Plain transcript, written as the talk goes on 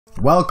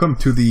Welcome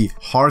to the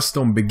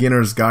Hearthstone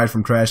Beginner's Guide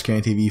from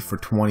Trashcan TV for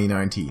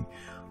 2019.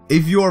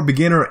 If you're a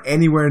beginner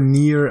anywhere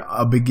near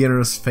a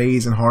beginner's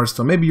phase in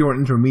Hearthstone, maybe you're an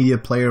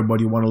intermediate player but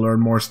you want to learn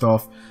more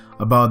stuff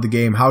about the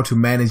game, how to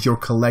manage your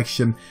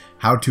collection,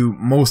 how to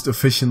most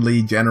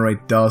efficiently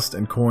generate dust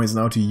and coins,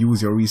 and how to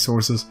use your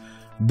resources,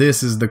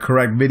 this is the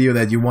correct video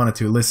that you wanted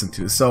to listen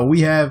to. So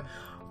we have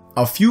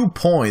a few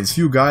points,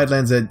 few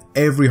guidelines that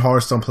every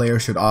Hearthstone player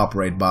should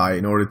operate by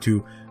in order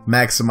to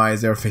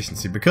maximize their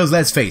efficiency. Because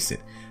let's face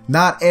it,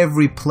 not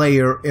every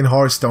player in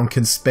Hearthstone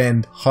can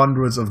spend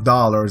hundreds of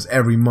dollars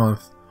every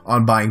month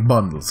on buying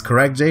bundles,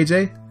 correct,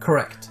 JJ?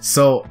 Correct.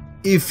 So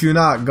if you're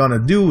not gonna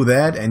do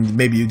that, and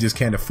maybe you just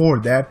can't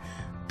afford that,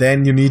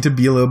 then you need to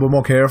be a little bit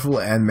more careful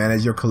and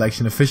manage your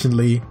collection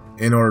efficiently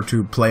in order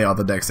to play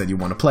other decks that you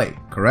want to play,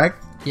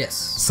 correct? Yes.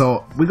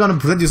 So we're gonna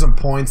present you some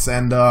points,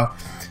 and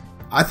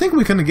I think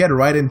we're gonna get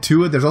right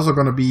into it. There's also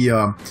gonna be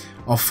a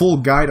full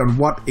guide on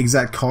what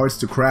exact cards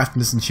to craft in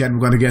Disenchanting.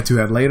 We're gonna get to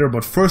that later,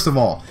 but first of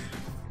all,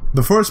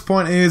 the first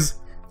point is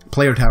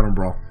player Tavern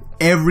Brawl.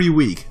 Every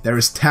week there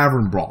is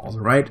Tavern Brawls,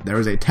 right? There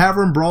is a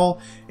Tavern Brawl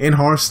in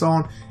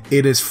Hearthstone.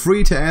 It is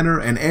free to enter,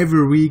 and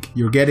every week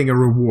you're getting a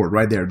reward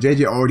right there.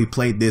 JJ already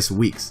played this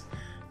week's.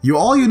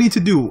 All you need to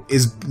do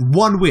is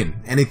one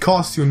win, and it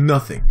costs you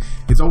nothing.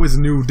 It's always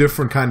a new,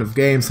 different kind of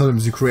game.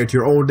 Sometimes you create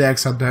your own deck.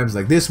 Sometimes,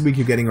 like this week,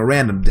 you're getting a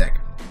random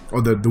deck.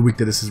 Or the week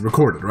that this is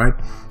recorded, right?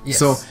 Yes.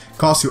 So,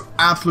 costs you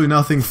absolutely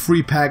nothing.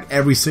 Free pack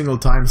every single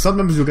time.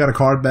 Sometimes you'll get a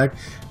card back,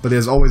 but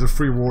there's always a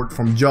free reward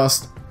from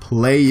just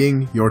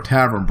playing your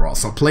Tavern Brawl.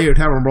 So, play your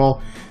Tavern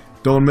Brawl.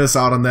 Don't miss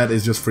out on that.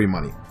 It's just free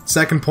money.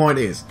 Second point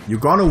is, you're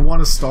gonna want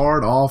to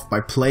start off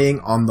by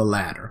playing on the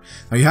ladder.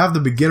 Now, you have the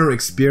beginner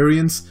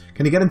experience.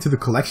 Can you get into the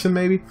collection,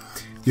 maybe?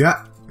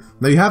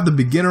 Now you have the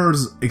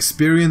beginner's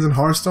experience in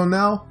Hearthstone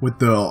now, with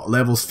the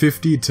levels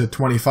 50 to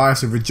 25,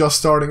 so if you're just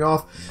starting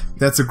off,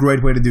 that's a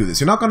great way to do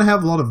this. You're not going to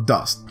have a lot of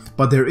dust,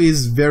 but there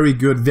is very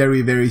good,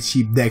 very, very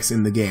cheap decks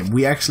in the game.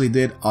 We actually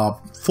did a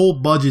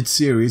full budget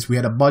series. We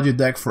had a budget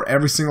deck for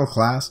every single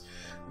class.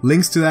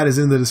 Links to that is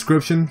in the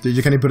description.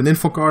 Can you put an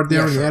info card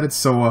there when you add it?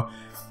 So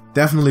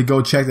definitely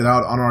go check that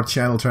out on our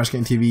channel,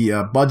 Trashcan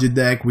TV budget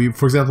deck.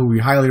 For example, we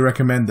highly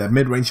recommend that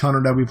mid-range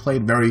hunter that we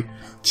played. Very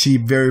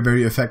cheap, very,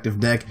 very effective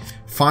deck.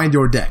 Find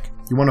your deck.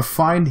 You want to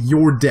find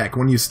your deck.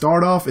 When you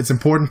start off, it's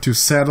important to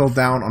settle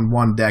down on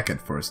one deck at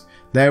first.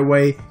 That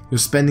way, you're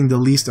spending the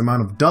least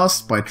amount of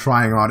dust by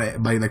trying out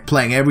it, by like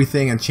playing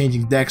everything and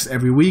changing decks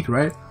every week,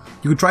 right?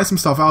 You can try some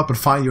stuff out, but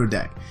find your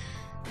deck.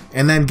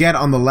 And then get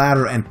on the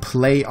ladder and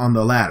play on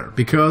the ladder,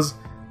 because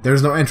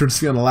there's no entrance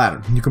fee on the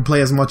ladder. You can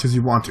play as much as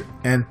you want to.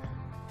 And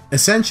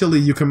essentially,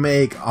 you can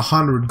make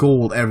 100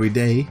 gold every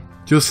day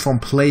just from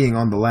playing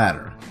on the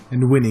ladder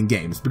and winning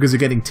games, because you're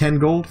getting 10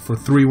 gold for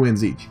 3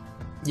 wins each.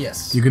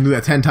 Yes. You can do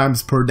that 10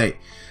 times per day.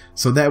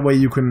 So that way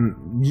you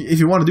can, if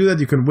you want to do that,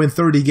 you can win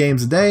 30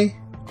 games a day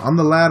on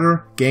the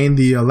ladder, gain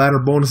the ladder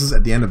bonuses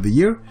at the end of the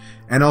year,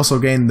 and also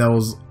gain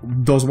those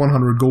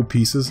 100 gold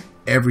pieces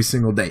every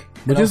single day,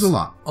 which is a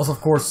lot. Also,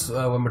 of course,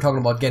 when we're talking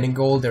about getting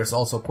gold, there's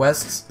also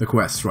quests. The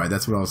quests, right,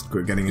 that's what I was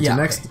getting into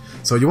next. Okay.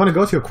 So you want to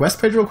go to your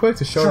quest page real quick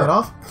to show that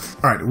off?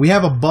 Alright, we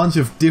have a bunch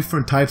of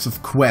different types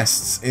of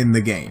quests in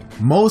the game.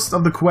 Most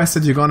of the quests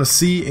that you're going to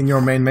see in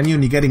your main menu,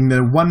 and you're getting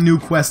the 1 new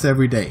quest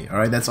every day.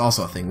 Alright, that's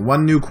also a thing.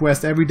 1 new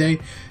quest every day,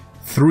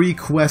 3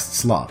 quest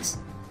slots.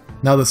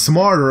 Now, the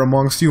smarter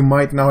amongst you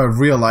might now have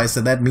realized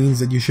that that means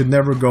that you should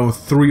never go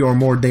 3 or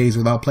more days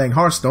without playing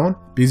Hearthstone,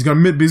 because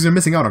you're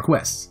missing out on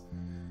quests.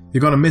 You're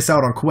gonna miss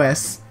out on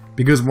quests,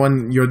 because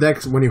when your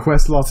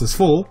quest slots is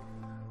full,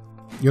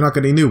 you're not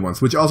getting new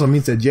ones, which also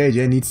means that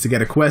JJ needs to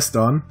get a quest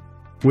done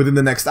within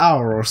the next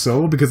hour or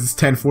so, because it's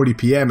 10:40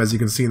 PM, as you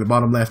can see in the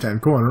bottom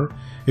left-hand corner.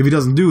 If he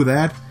doesn't do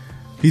that,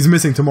 he's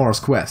missing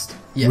tomorrow's quest,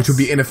 which would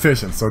be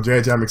inefficient. So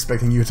JJ, I'm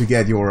expecting you to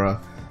get your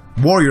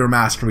warrior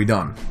mastery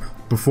done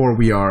before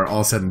we are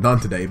all said and done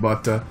today,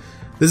 but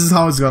this is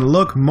how it's gonna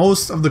look.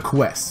 Most of the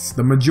quests,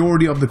 the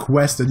majority of the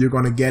quests that you're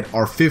gonna get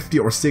are 50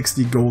 or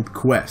 60 gold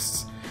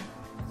quests.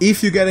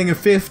 If you're getting a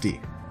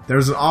 50,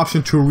 there's an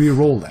option to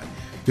re-roll that.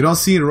 You don't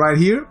see it right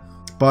here,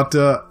 but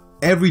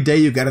every day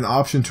you get an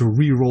option to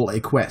re-roll a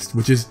quest,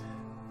 which is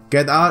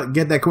get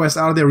that quest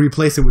out of there,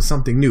 replace it with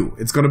something new.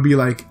 It's gonna be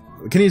like,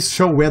 can you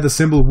show where the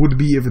symbol would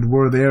be if it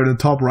were there in the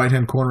top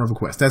right-hand corner of a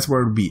quest? That's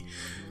where it would be.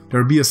 There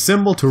would be a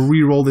symbol to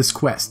re-roll this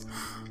quest.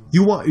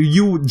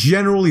 You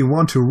generally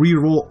want to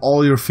re-roll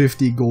all your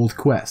 50 gold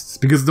quests,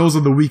 because those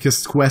are the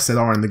weakest quests that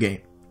are in the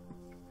game.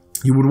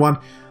 You would want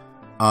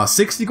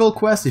 60 gold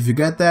quest. If you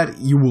get that,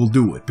 you will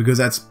do it, because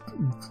that's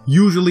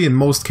usually, in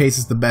most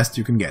cases, the best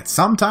you can get.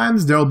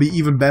 Sometimes there'll be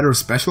even better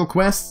special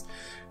quests.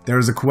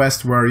 There's a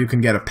quest where you can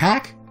get a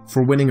pack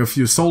for winning a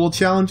few solo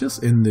challenges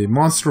in the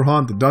monster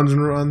hunt, the dungeon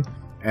run,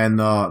 and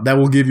that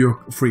will give you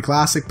a free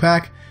classic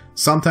pack.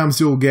 Sometimes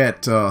you'll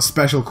get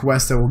special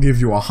quests that will give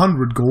you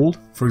 100 gold.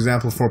 For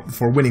example,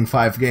 for winning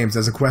 5 games,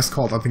 there's a quest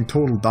called, I think,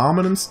 Total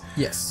Dominance.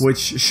 Yes. Which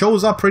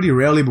shows up pretty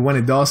rarely, but when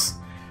it does,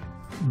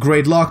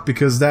 great luck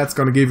because that's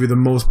going to give you the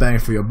most bang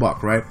for your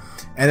buck, right?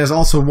 And there's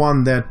also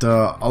one that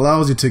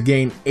allows you to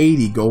gain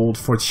 80 gold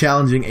for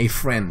challenging a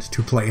friend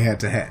to play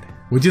head-to-head.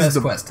 Which is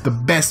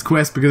the best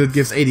quest because it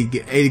gives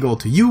 80 gold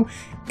to you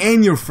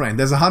and your friend.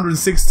 There's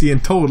 160 in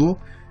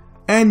total,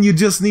 and you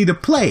just need to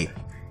play.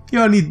 You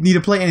don't need to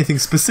play anything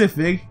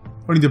specific.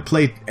 You don't need to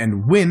play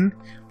and win.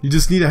 You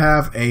just need to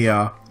have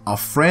a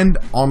friend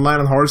online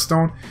on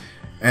Hearthstone.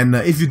 And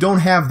if you don't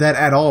have that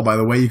at all, by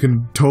the way, you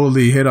can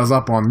totally hit us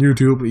up on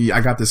YouTube.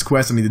 I got this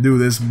quest, I need to do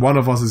this. One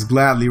of us is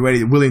gladly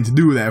willing to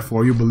do that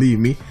for you, believe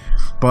me.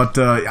 But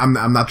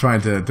I'm not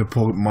trying to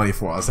pull money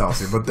for ourselves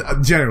here.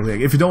 But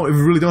generally, if you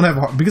really don't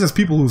have, because there's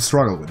people who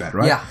struggle with that,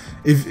 right? Yeah.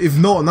 If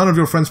none of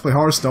your friends play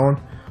Hearthstone,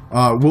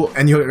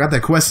 and you got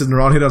that quest sitting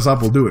around, hit us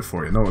up. We'll do it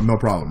for you. No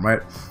problem,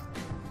 right?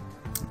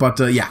 But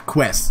yeah,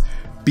 quests.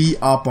 Be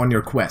up on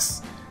your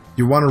quests.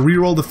 You want to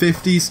reroll the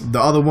 50s.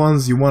 The other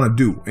ones you want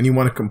to do, and you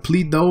want to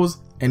complete those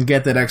and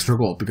get that extra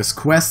gold because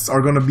quests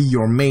are going to be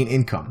your main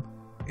income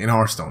in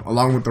Hearthstone,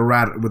 along with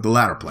the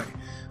ladder play.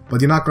 But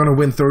you're not going to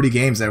win 30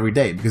 games every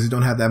day because you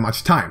don't have that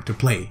much time to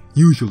play,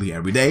 usually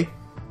every day.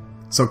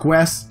 So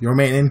quests, your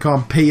main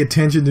income, pay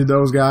attention to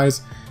those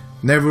guys.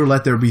 Never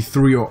let there be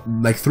three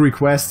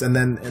quests and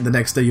then the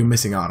next day you're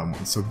missing out on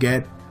one. So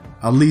get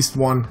at least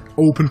one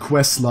open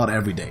quest slot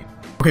every day.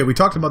 Okay, we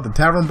talked about the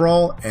Tavern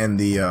Brawl and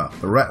the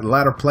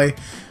ladder play.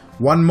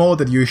 One mode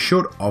that you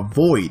should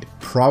avoid,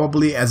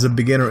 probably as a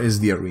beginner, is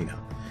the arena.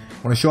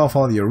 I want to show off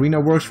how the arena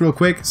works real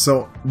quick.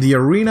 So the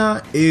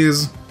arena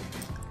is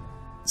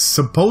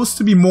supposed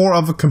to be more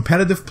of a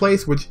competitive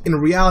place, which in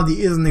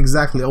reality isn't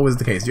exactly always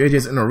the case. JJ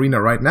is in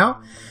arena right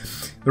now.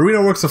 The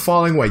arena works the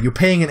following way. You're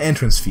paying an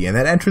entrance fee, and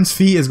that entrance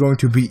fee is going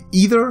to be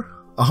either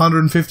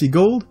 150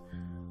 gold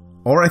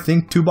or I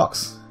think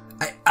 $2.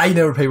 I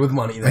never pay with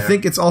money there. I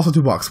think it's also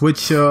 $2,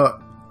 which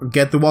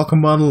get the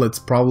welcome bundle, it's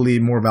probably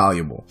more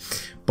valuable.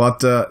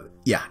 But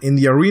yeah, in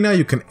the arena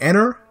you can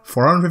enter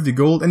for 150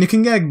 gold and you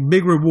can get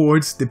big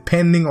rewards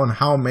depending on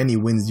how many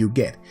wins you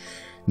get.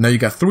 Now you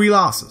got 3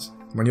 losses.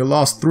 When you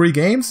lost 3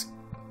 games,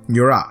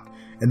 you're out.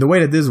 And the way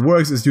that this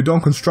works is you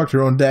don't construct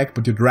your own deck,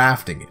 but you're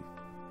drafting it.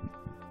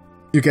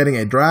 You're getting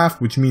a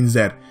draft, which means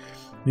that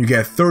you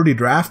get 30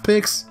 draft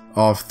picks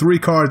of 3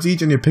 cards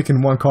each, and you're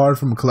picking 1 card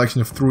from a collection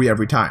of 3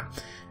 every time.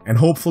 And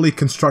hopefully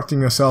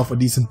constructing yourself a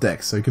decent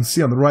deck. So you can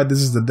see on the right,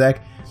 this is the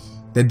deck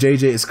that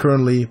JJ is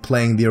currently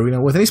playing the arena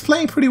with. And he's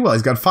playing pretty well.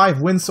 He's got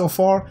 5 wins so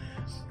far,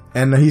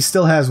 and he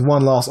still has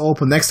 1 loss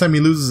open. Next time he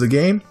loses a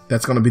game,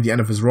 that's going to be the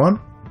end of his run.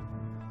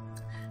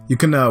 You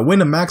can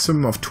win a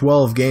maximum of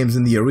 12 games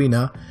in the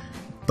arena.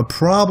 The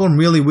problem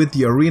really with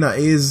the arena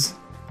is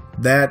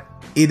that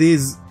it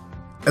is,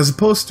 as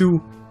opposed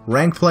to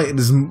rank play, it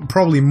is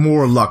probably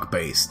more luck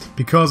based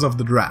because of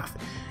the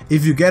draft.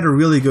 If you get a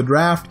really good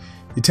draft,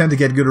 you tend to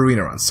get good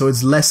arena runs, so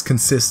it's less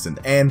consistent.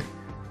 And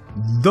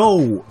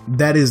though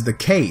that is the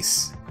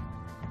case,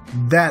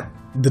 that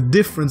the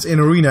difference in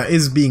arena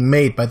is being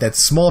made by that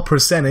small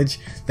percentage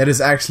that is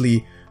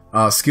actually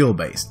skill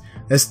based.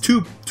 There's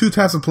two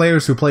types of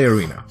players who play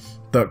arena.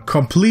 The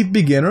complete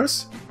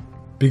beginners,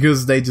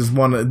 because they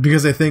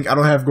think I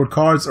don't have good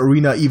cards,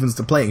 arena evens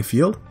the playing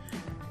field.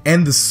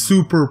 And the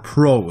super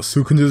pros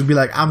who can just be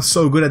like, I'm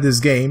so good at this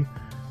game,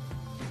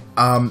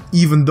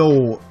 even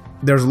though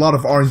there's a lot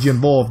of RNG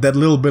involved, that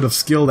little bit of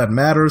skill that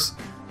matters,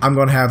 I'm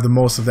going to have the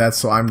most of that,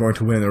 so I'm going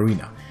to win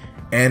arena.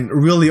 And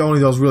really only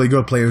those really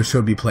good players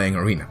should be playing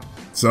arena.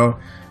 So,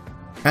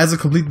 as a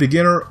complete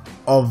beginner,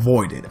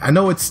 avoid it. I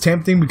know it's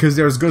tempting because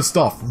there's good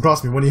stuff.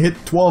 Trust me, when you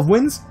hit 12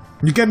 wins,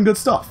 you're getting good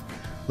stuff.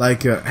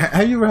 Like,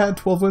 have you ever had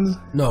 12 wins?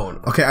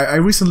 No. Okay, I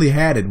recently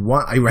had it.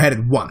 I had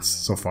it once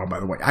so far, by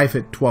the way. I've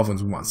hit 12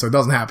 wins once, so it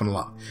doesn't happen a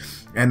lot.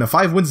 And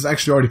 5 wins is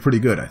actually already pretty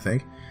good, I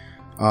think.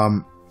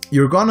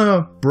 You're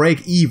gonna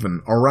break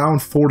even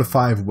around 4 to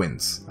 5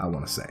 wins, I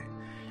want to say.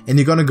 And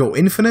you're gonna go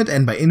infinite,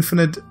 and by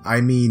infinite, I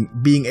mean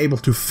being able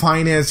to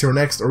finance your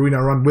next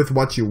arena run with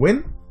what you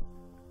win.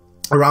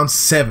 Around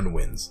 7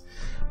 wins.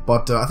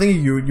 But I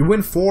think you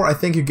win 4, I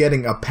think you're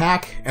getting a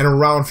pack and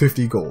around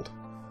 50 gold.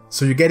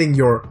 So you're getting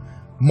your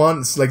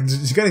months, like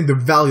you're getting the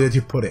value that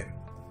you put in.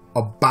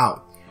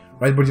 About.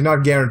 Right? But you're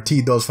not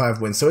guaranteed those 5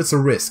 wins. So it's a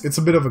risk. It's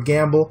a bit of a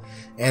gamble.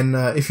 And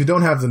if you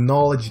don't have the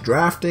knowledge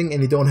drafting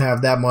and you don't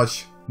have that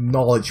much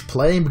knowledge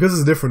playing, because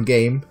it's a different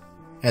game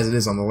as it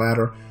is on the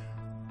ladder,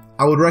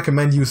 I would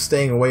recommend you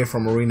staying away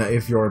from arena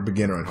if you're a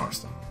beginner in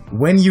Hearthstone.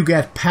 When you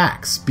get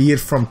packs, be it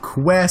from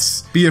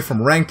quests, be it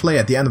from rank play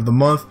at the end of the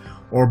month,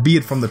 or be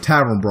it from the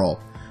Tavern Brawl,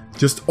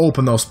 just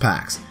open those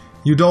packs.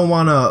 You don't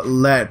want to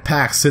let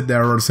packs sit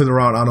there or sit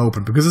around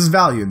unopened, because there's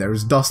value in there,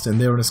 there's dust in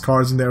there, and there's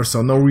cards in there,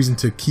 so no reason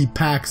to keep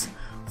packs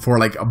for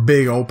like a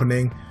big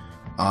opening.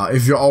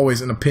 If you're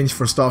always in a pinch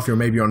for stuff, you're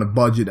maybe on a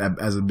budget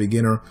as a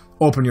beginner,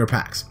 open your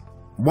packs.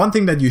 One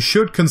thing that you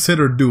should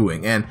consider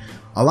doing, and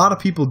a lot of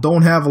people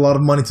don't have a lot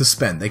of money to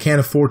spend, they can't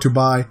afford to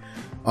buy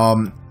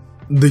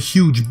the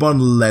huge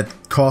bundle that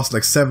costs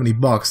like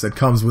 $70 that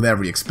comes with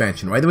every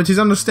expansion, right? Which is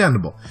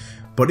understandable.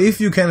 But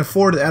if you can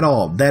afford it at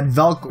all, that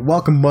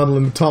welcome bundle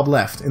in the top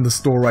left in the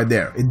store right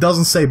there, it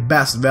doesn't say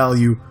best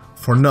value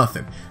for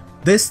nothing.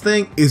 This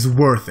thing is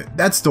worth it.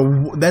 That's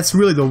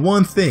really the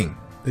one thing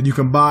that you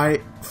can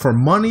buy for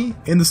money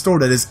in the store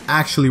that is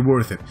actually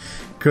worth it.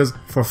 Because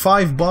for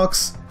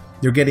 $5,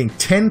 you're getting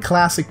 10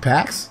 classic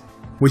packs,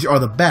 which are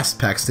the best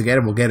packs to get,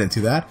 and we'll get into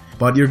that.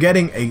 But you're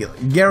getting a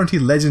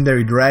guaranteed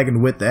legendary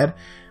dragon with that,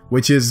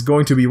 which is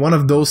going to be one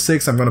of those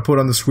 6 I'm going to put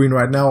on the screen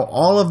right now.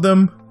 All of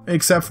them,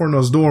 except for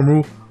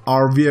Nosdormu,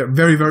 are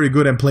very, very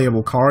good and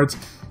playable cards,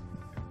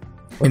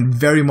 and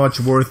very much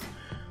worth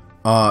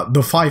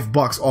the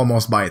 $5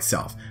 almost by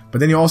itself. But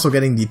then you're also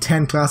getting the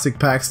 10 classic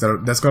packs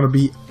that's going to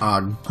be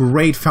a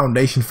great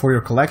foundation for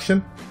your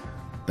collection.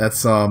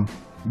 That's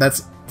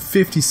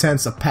 50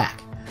 cents a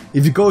pack.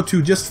 If you go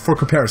to, just for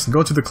comparison,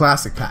 go to the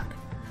classic pack.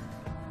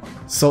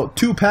 So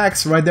 2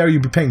 packs right there,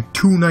 you'll be paying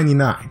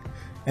 $2.99.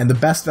 And the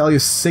best value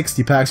is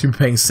 60 packs, you'll be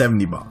paying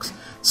 $70.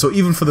 So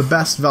even for the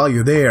best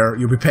value there,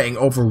 you'll be paying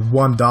over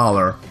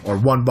 $1, or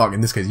 $1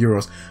 in this case,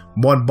 euros,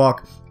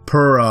 $1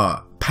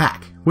 per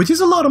pack, which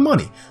is a lot of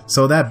money.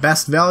 So that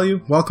best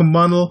value, welcome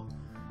bundle,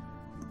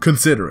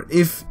 consider it.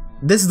 If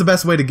this is the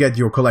best way to get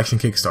your collection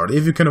kickstarted.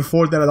 If you can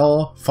afford that at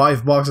all,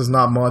 $5 is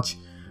not much.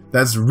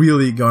 That's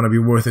really gonna be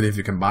worth it if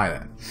you can buy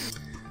that.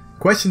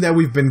 Question that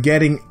we've been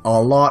getting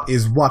a lot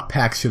is, what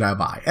packs should I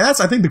buy? And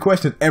that's, I think, the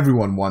question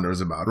everyone wonders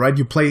about, right?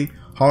 You play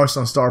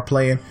Hearthstone, start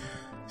playing,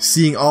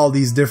 seeing all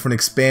these different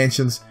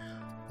expansions.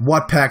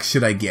 What packs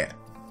should I get?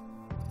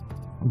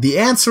 The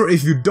answer,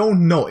 if you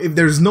don't know, if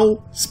there's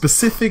no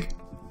specific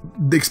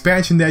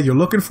expansion that you're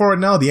looking for right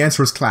now, the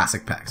answer is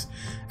classic packs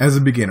as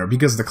a beginner,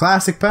 because the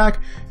classic pack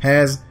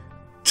has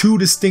 2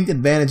 distinct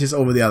advantages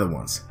over the other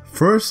ones.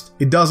 First,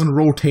 it doesn't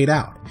rotate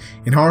out.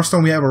 In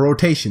Hearthstone, we have a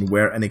rotation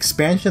where an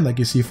expansion, like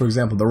you see, for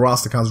example, the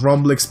Rastakhan's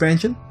Rumble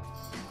expansion,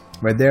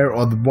 right there,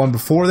 or the one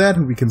before that,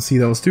 we can see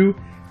those 2.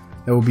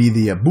 That will be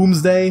the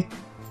Boomsday,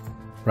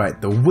 right,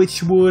 the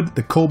Witchwood,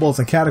 the Kobolds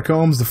and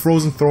Catacombs, the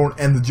Frozen Throne,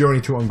 and the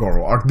Journey to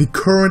Un'Goro are the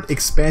current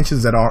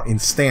expansions that are in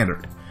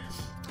Standard.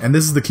 And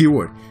this is the key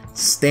word,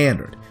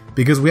 Standard,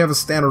 because we have a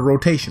standard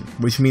rotation,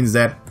 which means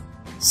that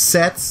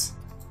sets,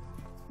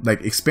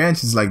 like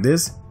expansions like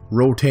this,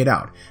 rotate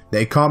out.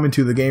 They come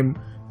into the game,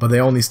 but they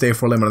only stay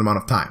for a limited amount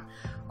of time.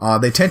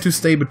 They tend to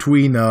stay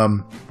between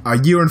a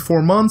year and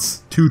 4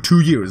 months to 2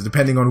 years,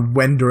 depending on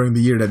when during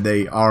the year that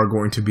they are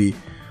going to be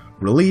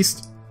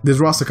released. This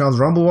Rastakhan's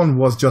Rumble one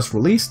was just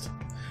released,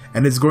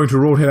 and it's going to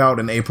rotate out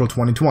in April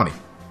 2020.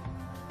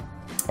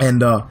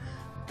 And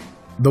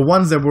the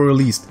ones that were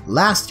released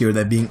last year,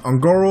 that being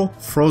Un'Goro,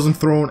 Frozen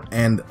Throne,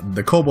 and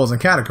the Kobolds and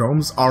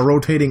Catacombs, are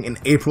rotating in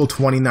April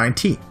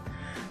 2019.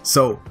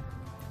 So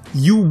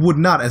you would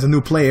not, as a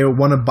new player,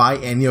 want to buy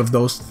any of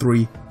those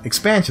 3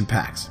 expansion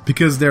packs,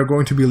 because they're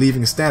going to be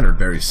leaving Standard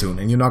very soon,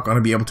 and you're not going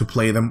to be able to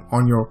play them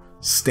on your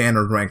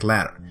Standard rank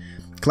ladder.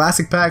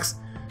 Classic packs,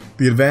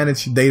 the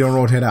advantage, they don't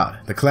rotate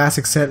out. The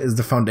classic set is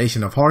the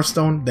foundation of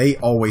Hearthstone. They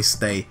always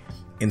stay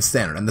in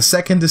Standard. And the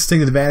second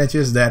distinct advantage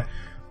is that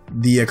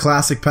the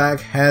classic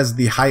pack has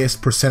the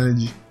highest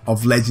percentage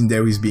of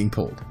legendaries being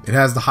pulled. It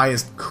has the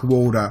highest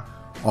quota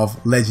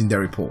of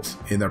legendary pulls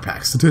in their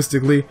pack,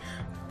 statistically.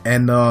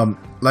 And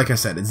like I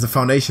said, it's the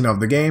foundation of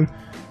the game.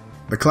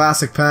 The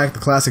classic pack, the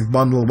classic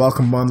bundle,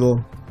 welcome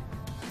bundle,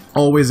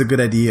 always a good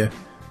idea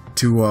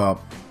to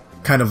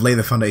kind of lay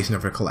the foundation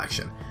of your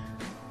collection.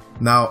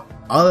 Now,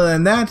 other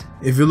than that,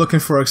 if you're looking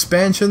for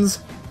expansions,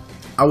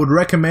 I would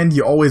recommend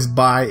you always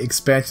buy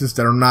expansions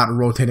that are not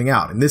rotating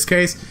out. In this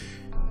case,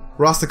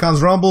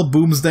 Rastakhan's Rumble,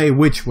 Boomsday,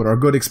 Witchwood are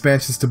good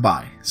expansions to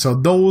buy. So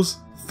those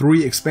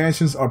 3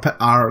 expansions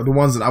are the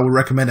ones that I would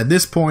recommend at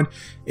this point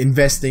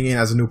investing in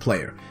as a new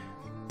player.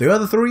 The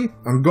other 3,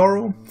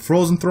 Un'Goro,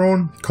 Frozen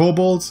Throne,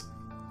 Kobolds,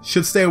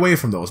 should stay away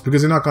from those,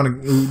 because you're not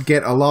going to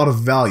get a lot of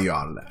value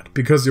out of that,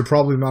 because you're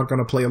probably not going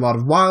to play a lot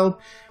of Wild,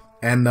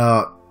 and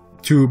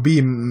to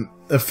be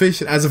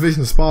efficient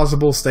as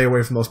possible, stay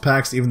away from those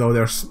packs, even though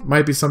there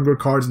might be some good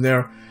cards in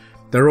there.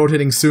 They're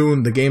rotating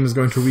soon, the game is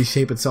going to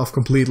reshape itself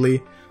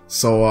completely,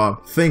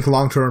 so think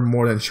long term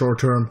more than short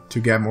term to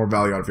get more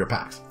value out of your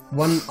packs.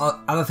 One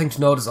other thing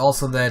to note is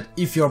also that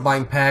if you're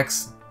buying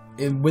packs,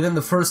 within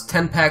the first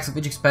 10 packs of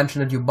each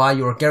expansion that you buy,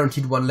 you're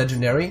guaranteed 1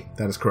 legendary.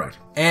 That is correct.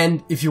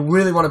 And if you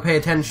really want to pay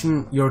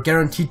attention, you're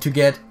guaranteed to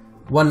get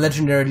 1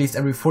 legendary at least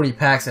every 40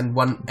 packs and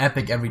 1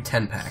 epic every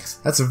 10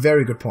 packs. That's a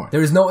very good point.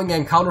 There is no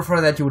in-game counter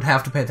for that, you would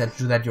have to pay attention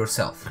to that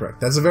yourself.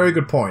 Correct. That's a very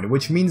good point,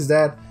 which means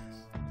that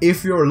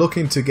if you're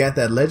looking to get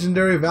that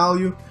legendary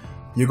value,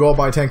 you go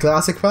buy 10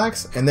 classic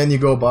packs, and then you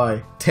go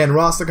buy 10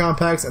 Rastakhan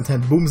packs, and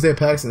 10 Boomsday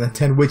packs, and then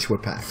 10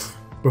 Witchwood packs,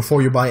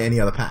 before you buy any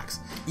other packs.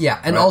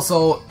 Yeah, and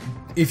also,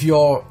 if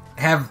you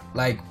have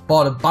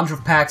bought a bunch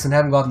of packs and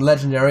haven't gotten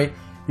legendary,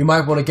 you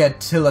might want to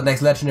get till the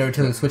next legendary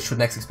till you switch to the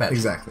next expansion.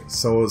 Exactly.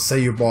 So say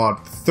you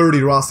bought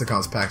 30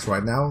 Rastakhan's packs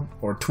right now,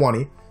 or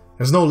 20.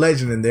 There's no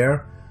legend in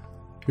there.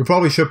 You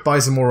probably should buy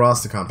some more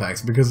Rastakhan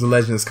packs, because the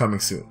legend is coming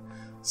soon.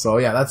 So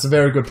yeah, that's a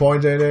very good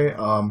point, JJ.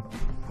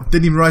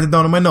 Didn't even write it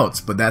down in my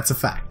notes, but that's a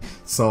fact.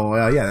 So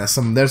yeah,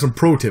 there's some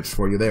pro tips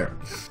for you there.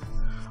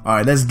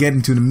 Alright, let's get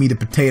into the meat and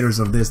potatoes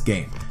of this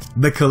game.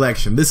 The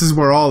collection. This is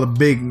where all the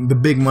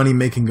big money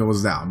making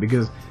goes down,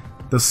 because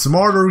the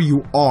smarter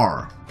you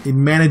are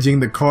in managing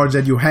the cards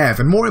that you have,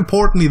 and more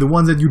importantly the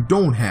ones that you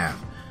don't have,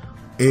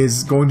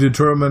 is going to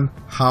determine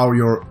how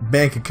your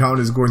bank account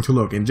is going to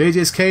look. In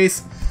JJ's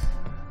case,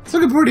 it's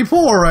looking pretty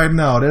poor right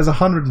now. There's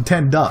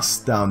 110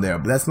 dust down there,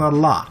 but that's not a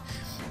lot.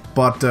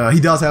 But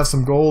he does have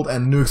some gold,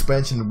 and new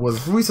expansion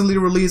was recently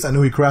released. I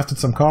know he crafted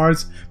some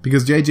cards,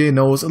 because JJ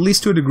knows, at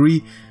least to a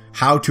degree,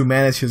 how to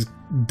manage his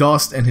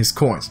dust and his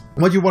coins.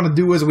 What you want to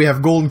do is, we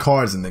have golden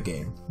cards in the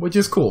game, which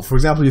is cool. For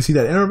example, you see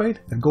that innervate?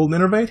 That golden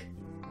innervate?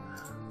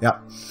 Yeah.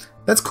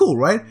 That's cool,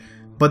 right?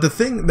 But the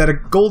thing that a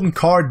golden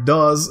card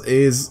does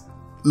is,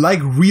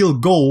 like real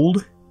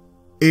gold,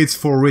 it's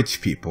for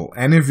rich people.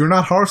 And if you're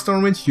not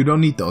Hearthstone rich, you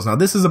don't need those. Now,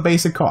 this is a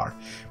basic card,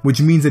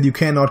 which means that you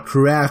cannot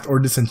craft or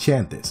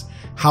disenchant this.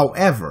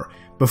 However,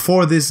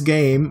 before this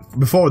game,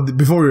 before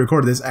we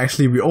recorded this,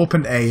 actually we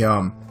opened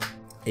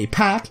a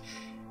pack,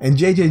 and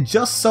JJ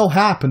just so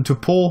happened to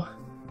pull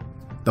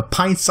the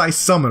pint-sized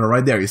summoner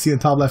right there. You see in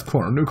the top left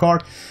corner, new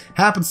card,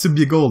 happens to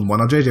be a golden one.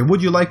 Now, JJ,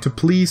 would you like to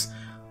please,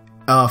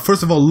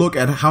 first of all, look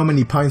at how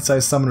many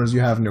pint-sized summoners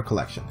you have in your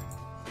collection?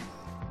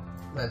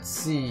 Let's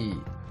see.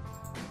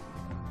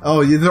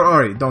 Oh, they're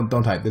already. Don't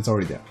type. It's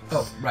already there.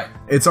 Oh, right.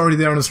 It's already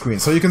there on the screen.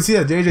 So you can see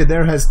that JJ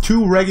there has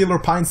 2 regular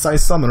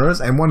pint-sized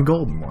summoners and 1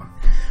 golden one.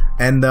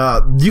 And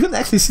you can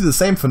actually see the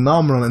same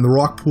phenomenon in the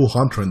Rockpool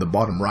Hunter in the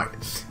bottom right.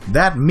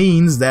 That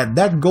means that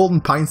that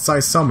golden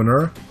pint-sized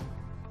summoner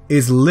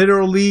is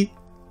literally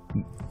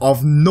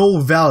of no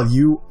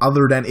value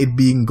other than it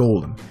being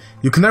golden.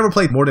 You can never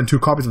play more than 2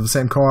 copies of the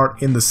same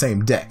card in the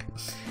same deck.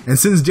 And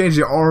since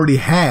JJ already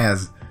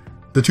has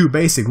the 2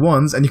 basic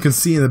ones, and you can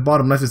see in the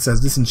bottom left it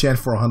says Disenchant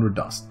for 100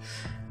 dust.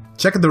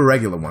 Check out the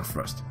regular one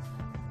first.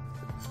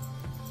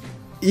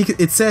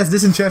 It says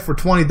Disenchant for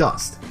 20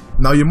 dust.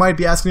 Now you might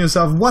be asking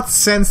yourself, what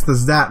sense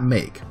does that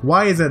make?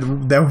 Why is that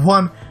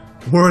one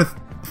worth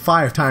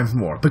 5 times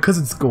more? Because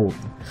it's golden.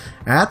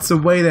 And that's the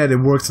way that it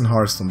works in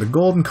Hearthstone. The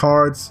golden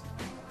cards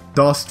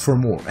dust for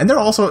more. And they're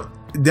also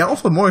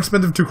more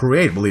expensive to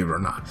create, believe it or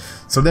not.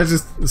 So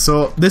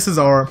this is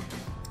our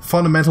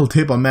fundamental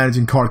tip on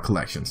managing card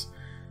collections.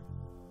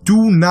 Do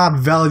not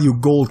value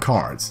gold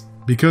cards,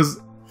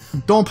 because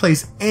don't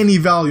place any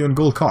value on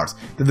gold cards.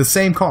 They're the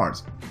same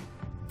cards.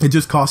 It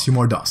just costs you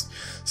more dust.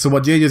 So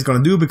what JJ is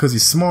going to do, because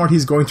he's smart,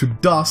 he's going to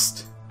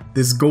dust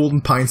this golden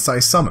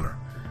pint-sized summoner.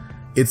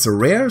 It's a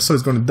rare, so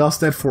he's going to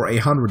dust that for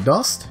 100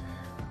 dust,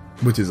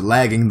 which is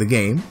lagging the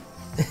game.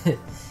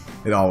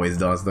 It always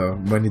does, though.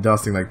 When you're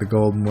dusting like the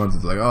golden ones,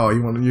 it's like, oh,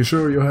 you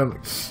sure you have?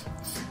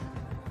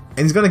 And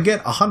he's going to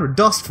get 100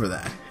 dust for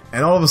that.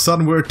 And all of a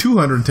sudden we're at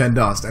 210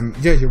 dust. And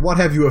JJ, what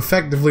have you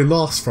effectively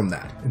lost from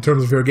that in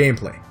terms of your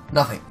gameplay?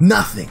 Nothing.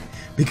 Nothing.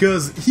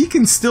 Because he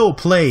can still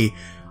play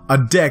a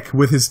deck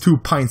with his 2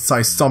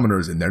 pint-sized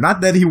summoners in there.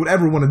 Not that he would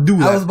ever want to do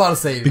that. I was about to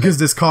say. Because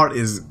this card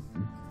is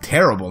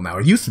terrible now.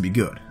 It used to be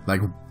good.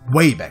 Like,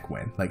 way back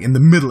when. Like, in the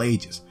Middle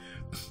Ages.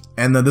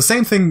 And the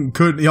same thing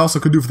he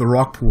also could do for the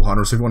Rockpool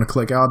Hunter. So if you want to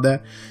click out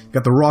that, you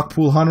got the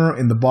Rockpool Hunter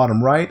in the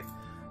bottom right.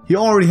 He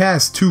already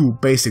has 2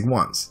 basic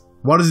ones.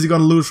 What is he going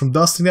to lose from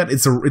dusting that?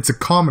 It's a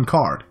common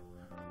card.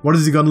 What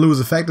is he going to lose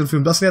effectively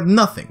from dusting that?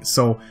 Nothing.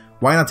 So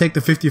why not take the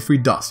 50 free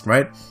dust,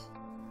 right?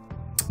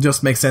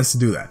 Just makes sense to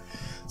do that.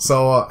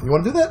 So you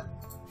want to do that?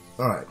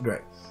 Alright, great.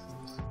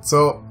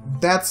 So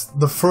that's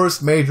the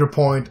first major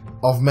point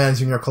of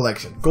managing your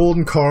collection.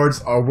 Golden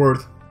cards are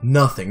worth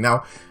nothing.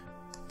 Now,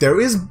 there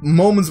is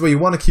moments where you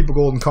want to keep a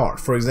golden card.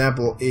 For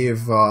example, if,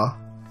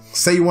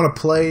 say you want to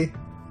play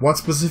one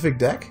specific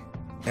deck,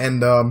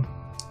 and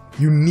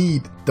you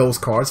need those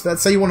cards.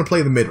 Let's say you want to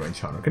play the mid-range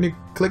hunter. Can you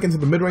click into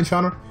the mid-range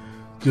hunter?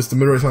 Just the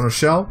mid-range hunter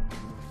shell.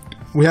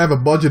 We have a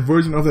budget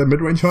version of that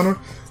mid-range hunter.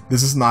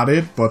 This is not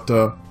it, but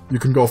you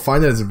can go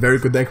find it. It's a very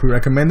good deck. We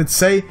recommend it.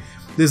 Say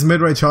this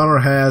mid-range hunter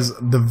has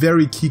the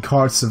very key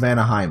card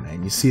Savannah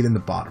Highmane. You see it in the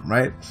bottom,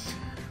 right?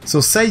 So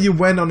say you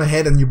went on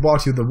ahead and you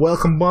bought you the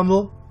welcome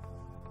bundle,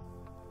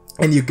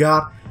 and you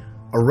got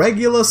a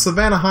regular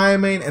Savannah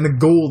Highmane and a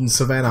golden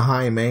Savannah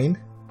Highmane.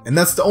 And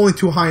that's the only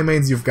 2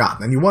 Highmanes you've got.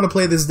 And you want to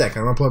play this deck,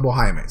 and want to play both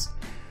Highmanes.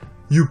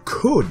 You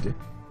could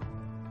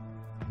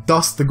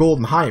dust the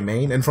golden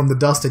Highmane, and from the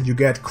dust that you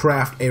get,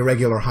 craft a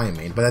regular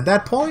Highmane. But at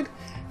that point,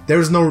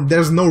 there's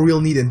no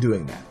real need in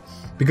doing that.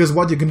 Because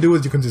what you can do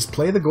is you can just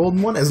play the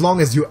golden one, as long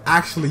as you're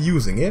actually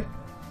using it.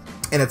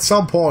 And at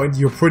some point,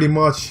 you're pretty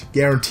much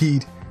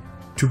guaranteed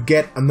to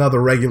get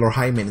another regular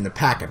Highmane in the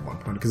pack at one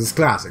point, because it's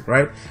classic,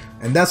 right?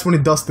 And that's when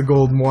you dust the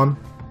golden one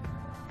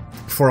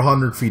for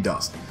 100 free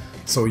dust.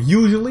 So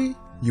usually,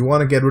 you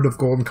want to get rid of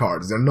golden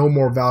cards. They're no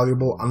more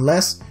valuable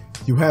unless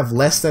you have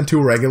less than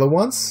 2 regular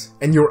ones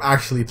and you're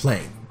actually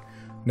playing them.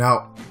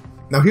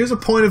 Now here's a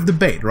point of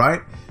debate,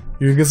 right?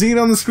 You can see it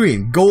on the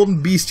screen.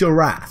 Golden Bestial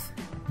Wrath.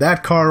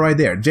 That card right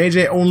there.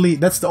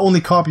 That's the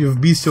only copy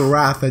of Bestial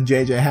Wrath that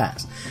JJ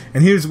has.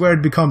 And here's where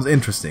it becomes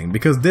interesting,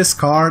 because this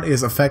card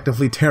is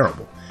effectively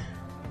terrible.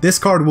 this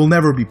card will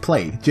never be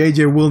played.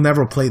 JJ will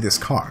never play this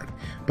card.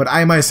 But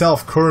I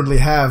myself currently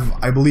have,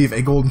 I believe,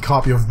 a golden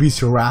copy of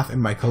Bestial Wrath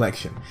in my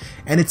collection.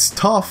 And it's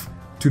tough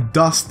to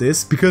dust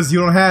this because you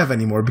don't have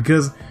anymore,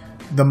 because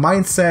the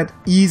mindset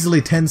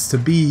easily tends to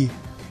be,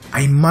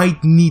 I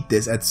might need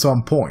this at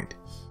some point.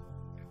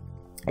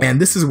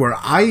 And this is where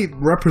I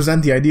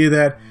represent the idea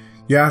that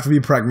you have to be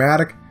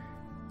pragmatic.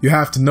 You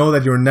have to know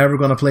that you're never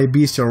going to play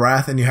Bestial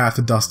Wrath and you have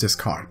to dust this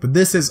card. But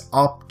this is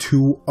up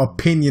to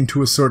opinion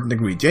to a certain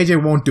degree.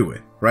 JJ won't do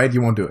it, right?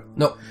 You won't do it.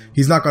 No.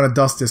 He's not going to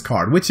dust this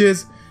card, which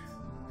is,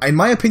 in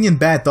my opinion,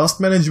 bad dust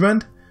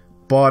management.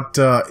 But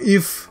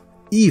if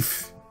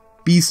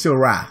Bestial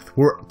Wrath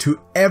were to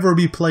ever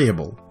be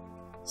playable,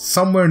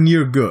 somewhere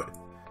near good,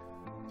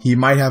 he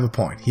might have a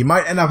point. He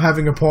might end up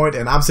having a point,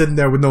 and I'm sitting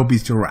there with no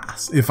Bestial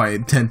Wrath if I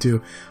intend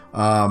to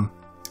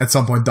at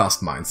some point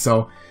dust mine.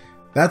 So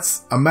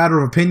that's a matter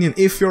of opinion.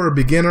 If you're a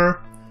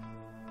beginner,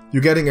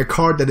 you're getting a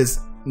card that is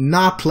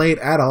not played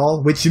at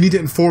all, which you need to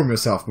inform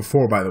yourself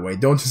before, by the way.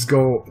 Don't just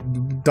go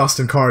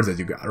dusting cards that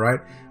you got, right?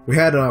 We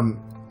had a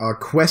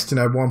question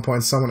at one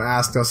point. Someone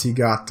asked us, he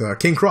got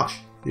King Crush.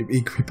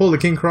 He pulled a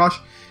King Crush,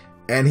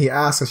 and he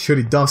asked us, should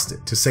he dust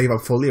it to save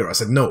up full Lira? I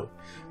said no,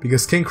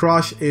 because King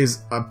Crush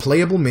is a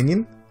playable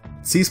minion.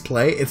 Sees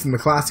play. It's in the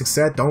classic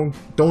set.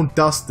 Don't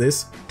dust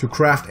this to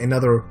craft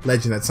another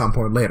legend at some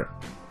point later,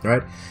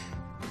 right?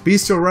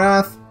 Bestial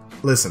Wrath,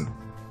 listen,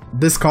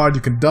 this card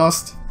you can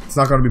dust. It's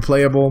not going to be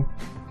playable.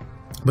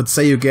 But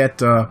say you get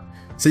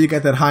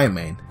that high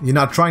main. You're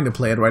not trying to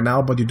play it right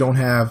now, but you don't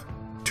have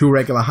two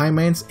regular high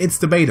mains. It's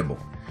debatable.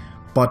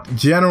 But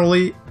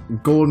generally,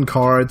 golden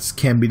cards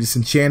can be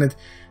disenchanted.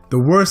 The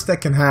worst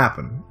that can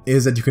happen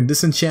is that you can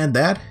disenchant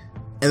that.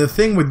 And the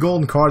thing with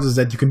golden cards is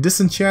that you can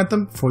disenchant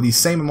them for the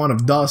same amount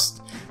of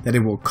dust that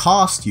it will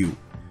cost you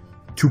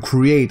to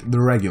create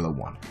the regular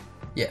one.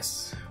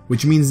 Yes.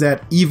 Which means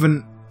that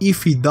even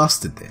if he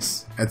dusted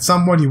this, at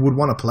some point he would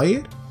want to play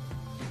it,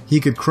 he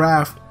could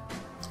craft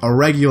a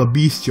regular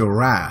Bestial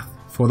Wrath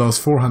for those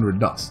 400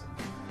 dust,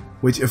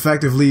 which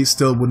effectively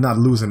still would not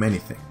lose him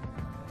anything.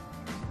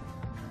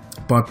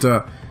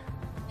 But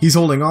he's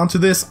holding on to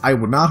this. I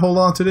would not hold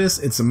on to this.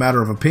 It's a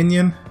matter of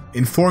opinion.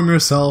 Inform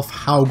yourself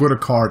how good a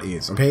card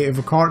is, okay? If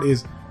a card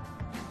is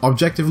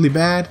objectively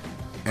bad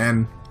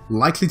and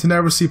likely to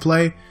never see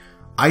play,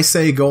 I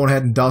say go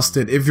ahead and dust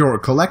it. If you're a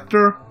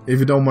collector, if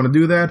you don't want to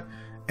do that,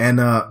 and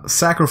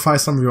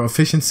sacrifice some of your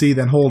efficiency,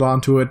 then hold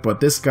on to it. But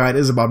this guide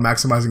is about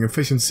maximizing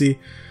efficiency.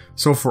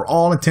 So for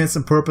all intents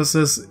and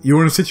purposes,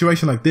 you're in a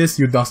situation like this,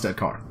 you dust that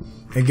card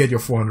and get your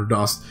 400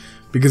 dust.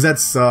 Because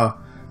that's a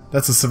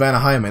Savannah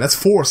Highmane. That's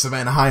 4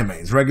 Savannah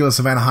Highmanes, regular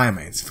Savannah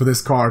Highmanes for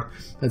this card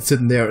that's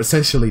sitting there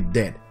essentially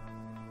dead.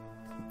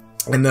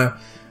 And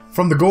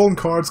from the golden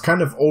cards,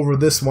 kind of over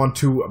this one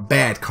to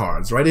bad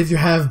cards, right? If you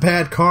have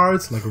bad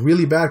cards, like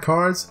really bad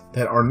cards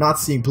that are not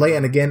seeing play,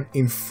 and again,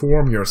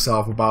 inform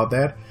yourself about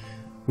that.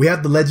 We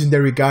had the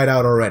legendary guide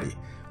out already.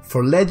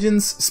 For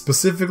legends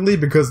specifically,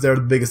 because they're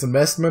the biggest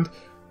investment,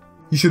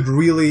 you should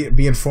really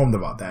be informed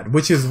about that.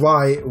 Which is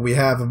why we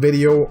have a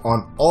video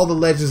on all the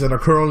legends that are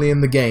currently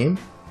in the game.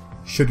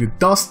 Should you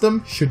dust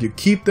them? Should you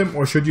keep them?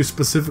 Or should you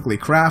specifically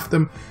craft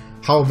them?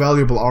 How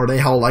valuable are they?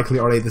 How likely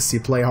are they to see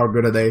play? How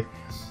good are they?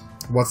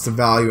 What's the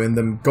value in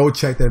them? Go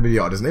check that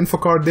video out. There's an info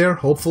card there,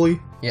 hopefully.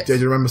 Yes.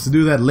 JJ remembers to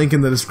do that. Link in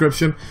the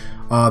description.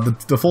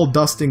 The full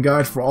dusting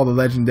guide for all the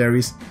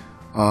legendaries.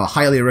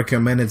 Highly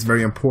recommend. It's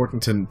very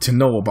important to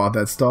know about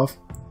that stuff.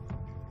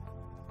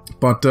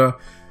 But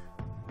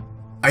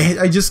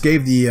I just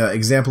gave the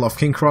example of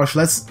King Crush.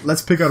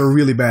 Let's pick out a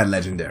really bad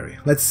legendary.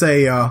 Let's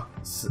say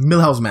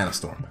Millhouse Mana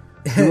Storm.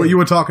 You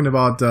were talking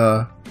about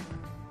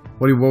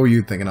what were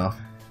you thinking of?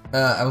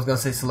 I was gonna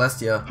say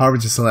Celestia.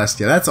 Harbinger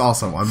Celestia. That's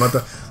also one.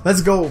 But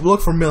let's go look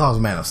for Millhouse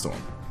Mana Storm.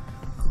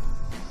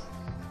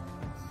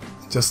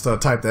 Just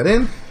type that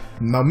in.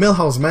 Now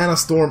Millhouse Mana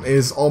Storm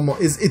is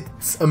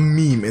it's a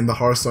meme in the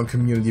Hearthstone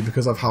community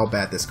because of how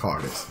bad this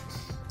card is.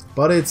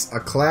 But it's a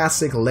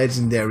classic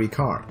legendary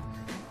card.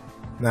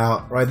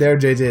 Now right there,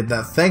 JJ,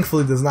 that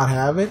thankfully does not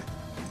have it.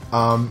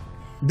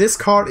 This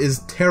card is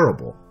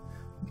terrible,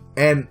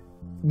 and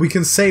we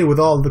can say with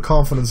all the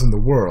confidence in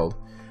the world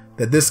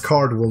that this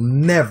card will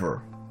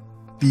never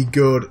be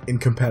good in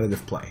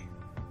competitive play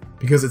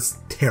because it's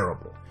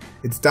terrible.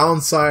 Its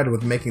downside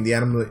with making the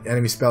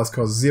enemy spells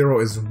cost 0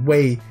 is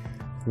way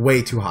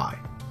too high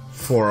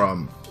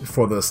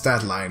for the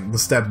stat line, the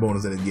stat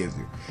bonus that it gives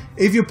you.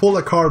 If you pull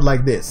a card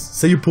like this,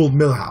 say you pulled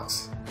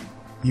Millhouse,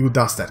 you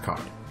dust that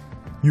card.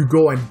 You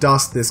go and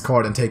dust this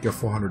card and take your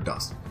 400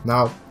 dust.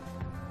 Now,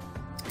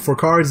 for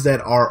cards that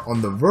are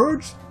on the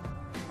verge,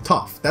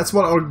 tough. That's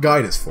what our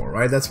guide is for,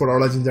 right? That's what our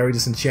legendary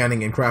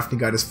disenchanting and crafting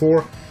guide is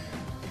for.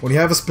 When you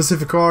have a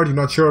specific card you're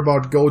not sure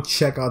about, go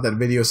check out that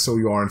video so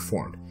you are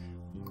informed.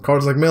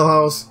 Cards like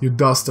Millhouse, you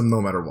dust them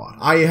no matter what.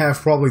 I have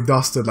probably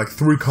dusted like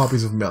 3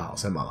 copies of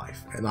Millhouse in my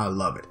life, and I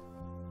love it.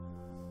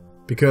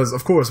 Because,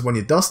 of course, when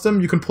you dust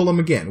them, you can pull them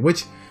again,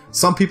 which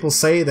some people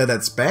say that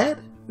that's bad.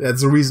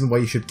 That's the reason why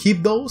you should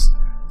keep those.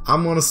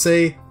 I'm gonna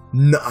say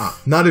Nah,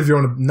 not if you're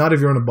on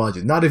a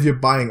budget. Not if you're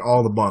buying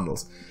all the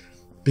bundles.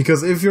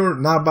 Because if you're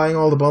not buying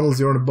all the bundles,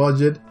 you're on a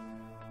budget,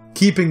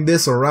 keeping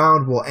this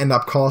around will end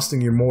up costing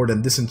you more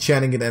than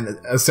disenchanting it and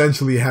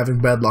essentially having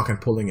bad luck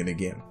and pulling it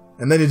again.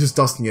 And then you're just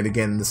dusting it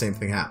again and the same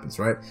thing happens,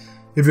 right?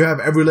 If you have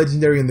every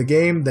legendary in the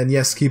game, then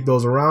yes, keep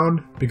those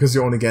around because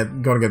you're only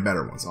gonna get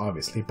better ones,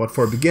 obviously. But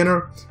for a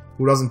beginner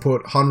who doesn't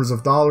put hundreds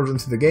of dollars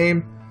into the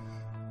game,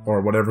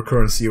 or whatever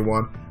currency you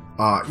want,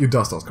 you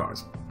dust those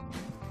cards.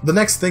 The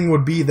next thing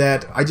would be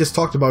that I just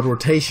talked about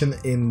rotation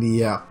in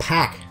the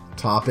pack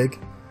topic.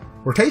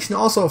 Rotation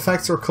also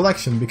affects your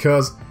collection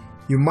because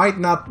you might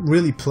not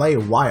really play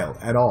WoW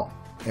at all.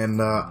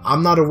 And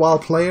I'm not a WoW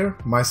player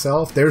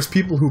myself. There's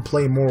people who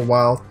play more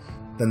WoW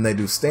than they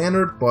do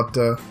Standard, but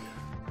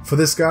for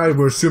this guy,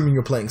 we're assuming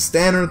you're playing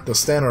Standard, the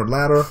Standard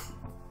ladder.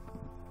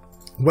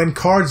 When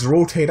cards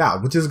rotate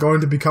out, which is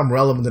going to become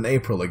relevant in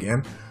April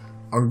again,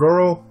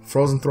 Ungoro,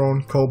 Frozen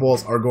Throne,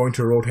 Kobolds are going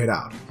to rotate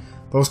out.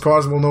 Those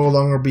cards will no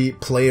longer be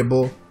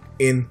playable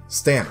in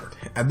Standard.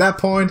 At that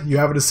point, you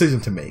have a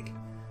decision to make.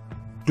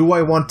 Do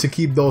I want to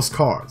keep those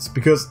cards?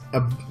 Because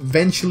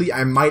eventually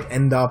I might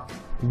end up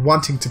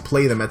wanting to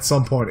play them at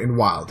some point in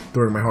Wild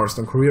during my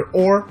Hearthstone career,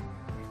 or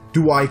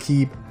do I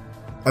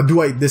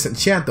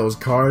disenchant those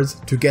cards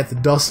to get the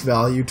dust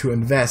value to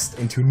invest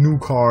into new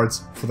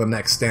cards for the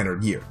next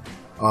Standard year?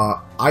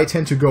 I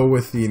tend to go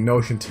with the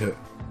notion to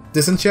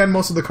disenchant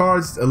most of the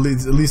cards, at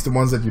least the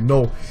ones that you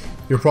know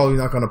you're probably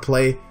not going to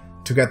play,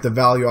 to get the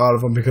value out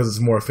of them because it's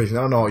more efficient.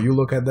 I don't know, you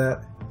look at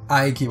that?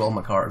 I keep all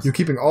my cards. You're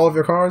keeping all of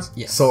your cards?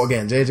 Yes. So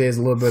again, JJ is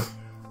a little bit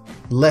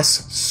less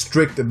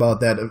strict about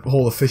that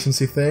whole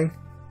efficiency thing.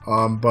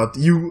 But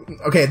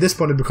at this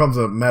point it becomes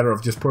a matter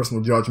of just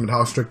personal judgment,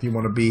 how strict you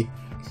want to be.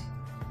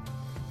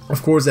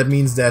 Of course, that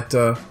means that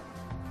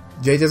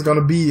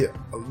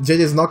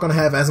JJ's not going to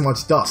have as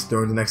much dust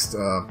during the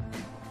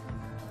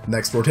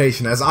next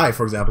rotation as I,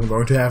 for example, am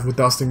going to have with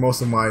dusting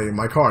most of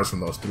my cards from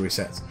those 3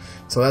 sets.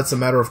 So that's a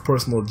matter of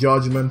personal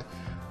judgment.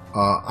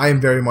 I am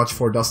very much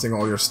for dusting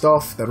all your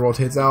stuff that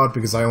rotates out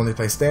because I only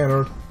play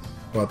Standard,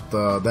 but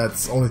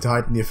that's only to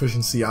heighten the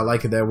efficiency. I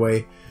like it that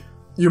way.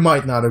 You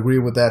might not agree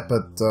with that,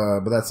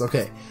 but that's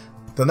okay.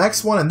 The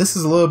next one, and this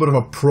is a little bit of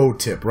a pro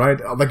tip, right?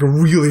 Like a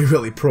really,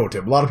 really pro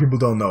tip. A lot of people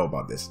don't know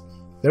about this.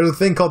 There's a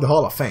thing called the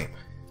Hall of Fame.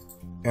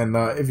 And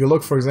if you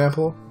look, for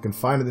example, you can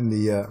find it in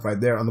the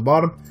right there on the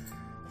bottom.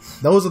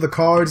 Those are the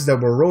cards that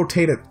were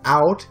rotated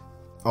out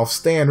of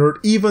Standard,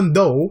 even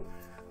though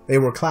they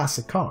were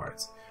classic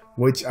cards.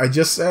 Which I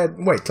just said,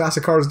 wait,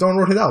 classic cards don't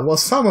rotate out. Well,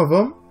 some of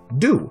them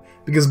do,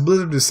 because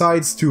Blizzard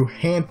decides to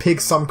handpick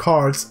some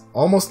cards,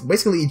 almost,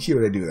 basically each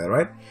year they do that,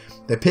 right?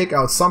 They pick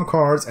out some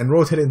cards and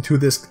rotate into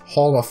this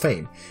Hall of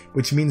Fame,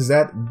 which means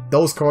that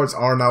those cards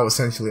are now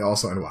essentially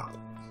also in WoW.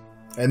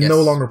 And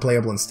no longer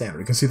playable in Standard.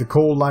 You can see the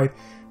Cold Light,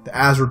 the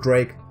Azure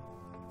Drake,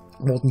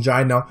 Molten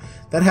Giant. Now,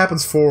 that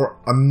happens for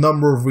a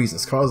number of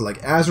reasons. Cards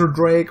like Azure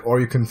Drake,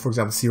 or you can, for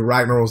example, see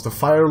Ragnaros the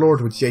Fire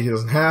Lord, which JJ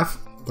doesn't have,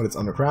 but it's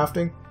under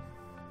crafting.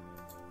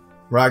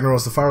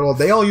 Ragnaros the Fire Lord,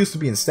 they all used to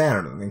be in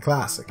Standard and in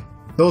Classic.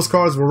 Those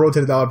cards were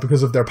rotated out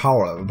because of their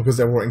power level, because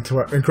they were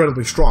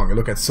incredibly strong. You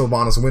look at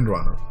Sylvanas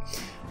Windrunner,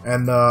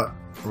 and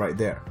right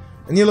there.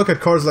 And you look at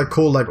cards like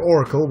Cold Light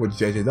Oracle, which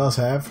JJ does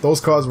have. Those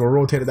cards were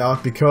rotated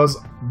out because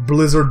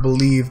Blizzard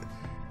believed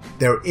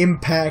their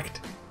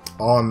impact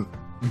on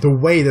the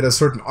way that a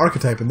certain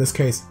archetype, in this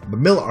case the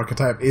mill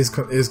archetype, is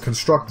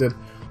constructed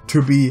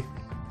to be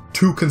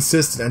too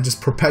consistent and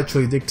just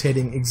perpetually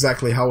dictating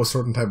exactly how a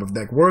certain type of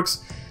deck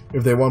works.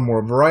 If they want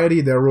more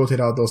variety, they'll rotate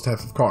out those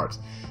types of cards.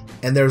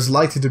 And there's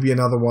likely to be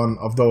another one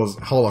of those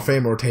Hall of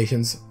Fame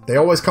rotations. They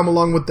always come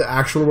along with the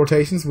actual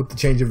rotations, with the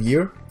change of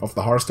year, of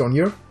the Hearthstone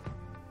year.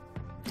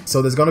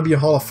 So there's going to be a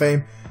Hall of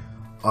Fame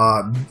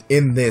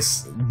in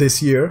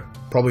this year,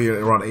 probably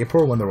around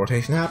April when the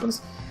rotation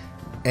happens.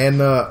 And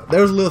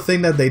there's a little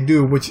thing that they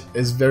do, which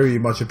is very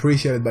much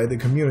appreciated by the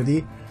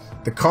community.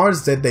 The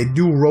cards that they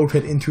do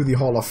rotate into the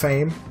Hall of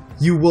Fame,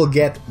 you will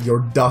get your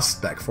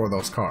dust back for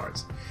those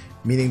cards.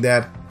 Meaning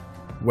that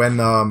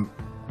when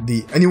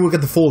and you will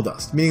get the full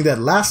dust. Meaning that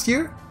last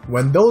year,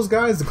 when those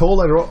guys, the Cold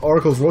Light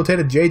Oracles,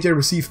 rotated, JJ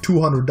received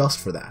 200 dust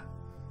for that.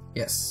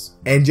 Yes.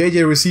 And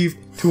JJ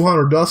received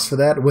 200 dust for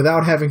that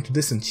without having to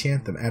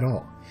disenchant them at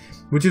all.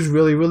 Which is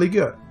really, really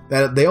good.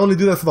 That they only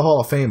do that for the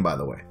Hall of Fame, by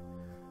the way.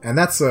 And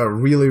that's a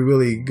really,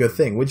 really good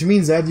thing. Which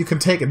means that you can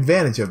take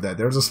advantage of that.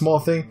 There's a small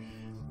thing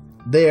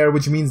there,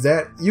 which means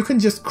that you can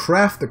just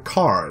craft the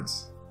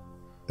cards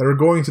that are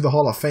going to the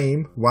Hall of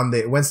Fame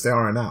once they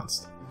are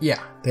announced. Yeah.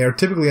 They are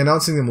typically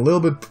announcing them a little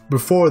bit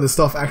before the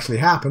stuff actually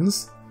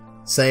happens.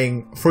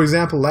 Saying, for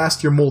example,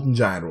 last year Molten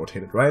Giant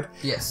rotated, right?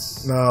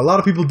 Yes. A lot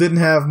of people didn't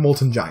have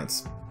Molten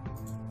Giants.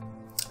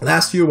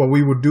 Last year, what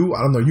we would do,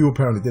 I don't know, you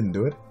apparently didn't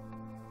do it.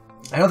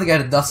 I don't think I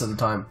had a dust at the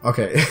time.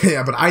 Okay,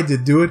 yeah, but I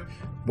did do it.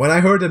 When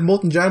I heard that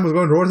Molten Giant was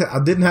going to rotate,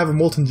 I didn't have a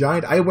Molten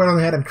Giant. I went on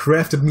ahead and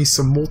crafted me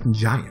some Molten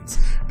Giants.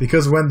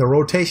 Because when the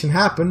rotation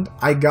happened,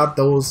 I got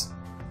those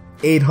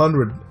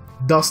 800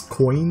 dust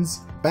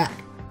coins back.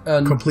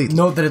 completely.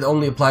 Note that it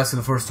only applies to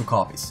the first 2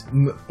 copies.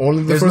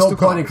 Only the There's first no 2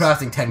 point in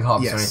copies. crafting 10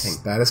 copies Yes, or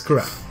anything. that is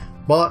correct.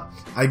 But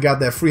I got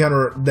that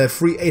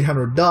free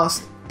 800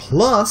 dust,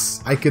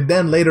 plus I could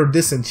then later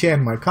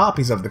disenchant my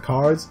copies of the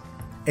cards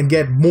and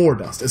get more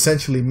dust,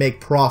 essentially make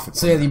profit.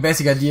 So yeah, the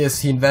basic idea is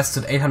he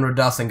invested 800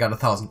 dust and got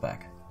 1,000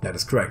 back. That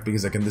is correct,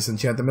 because I can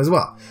disenchant them as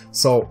well.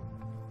 So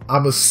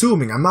I'm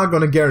assuming, I'm not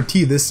going to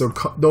guarantee this, so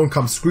don't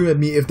come scream at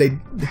me if they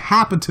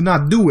happen to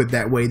not do it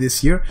that way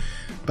this year,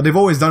 but they've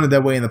always done it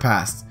that way in the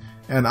past.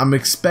 And I'm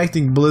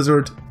expecting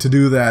Blizzard to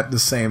do the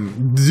same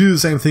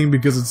thing,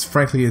 because it's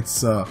frankly,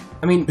 it's just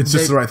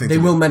the right thing to do.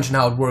 They will mention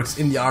how it works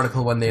in the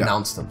article when they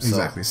announce them. So.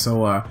 Exactly.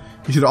 So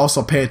you should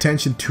also pay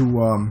attention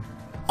to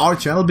our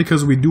channel,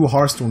 because we do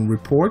Hearthstone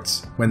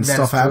reports when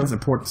stuff happens,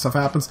 important stuff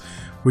happens.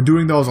 We're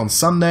doing those on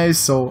Sundays,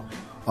 so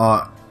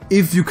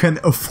if you can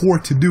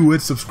afford to do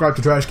it, subscribe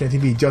to Trash Can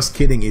TV. Just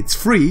kidding, it's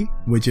free,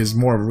 which is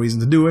more of a reason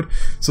to do it.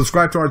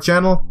 Subscribe to our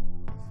channel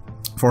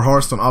for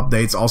Hearthstone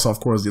updates. Also, of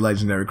course, the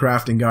Legendary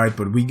Crafting Guide,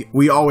 but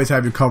we always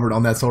have you covered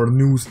on that sort of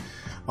news,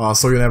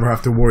 so you never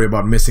have to worry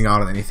about missing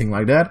out on anything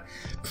like that.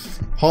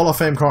 Hall of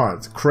Fame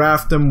cards.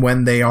 Craft them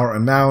when they are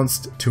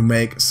announced to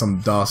make some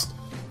dust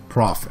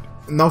profit.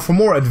 Now, for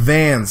more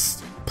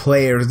advanced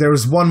players, there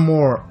is one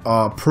more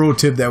pro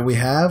tip that we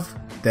have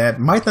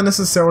that might not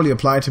necessarily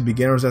apply to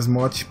beginners as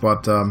much,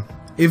 but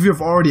if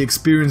you've already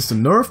experienced a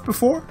nerf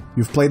before,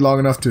 you've played long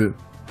enough to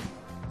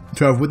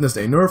have witnessed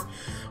a nerf,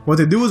 what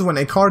they do is when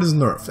a card is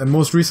nerfed, and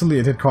most recently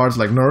it hit cards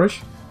like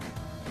Nourish,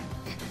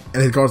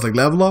 and hit cards like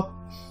Level Up,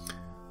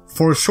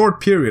 for a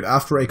short period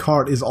after a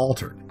card is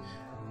altered,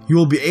 you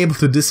will be able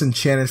to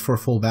disenchant it for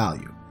full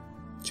value.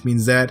 Which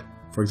means that,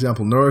 for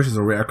example, Nourish is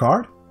a rare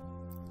card.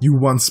 You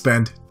once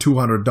spent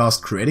 200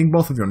 dust creating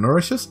both of your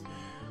Nourishes.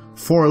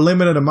 For a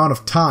limited amount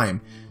of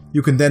time,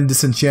 you can then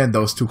disenchant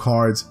those 2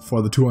 cards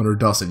for the 200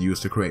 dust that you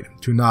used to create them,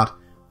 to not,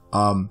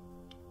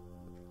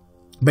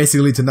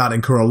 basically to not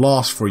incur a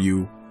loss for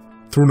you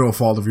through no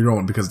fault of your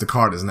own, because the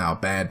card is now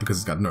bad because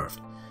it's got nerfed.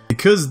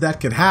 Because that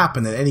can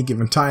happen at any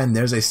given time,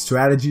 there's a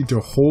strategy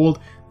to hold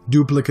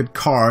duplicate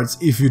cards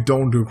if you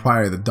don't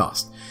require the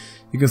dust.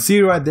 You can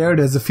see right there,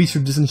 there's a feature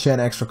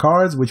disenchant extra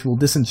cards, which will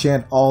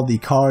disenchant all the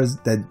cards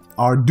that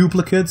are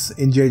duplicates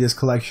in JJ's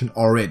collection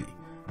already.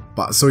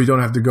 But so you don't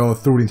have to go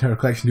through the entire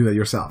collection to do that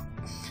yourself.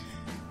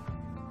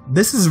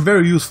 This is a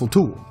very useful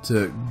tool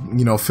to,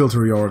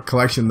 filter your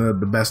collection the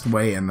best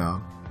way and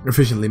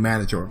efficiently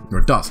manage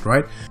your dust,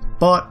 right?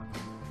 But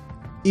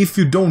if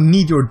you don't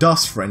need your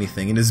dust for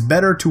anything, it is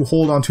better to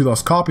hold on to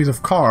those copies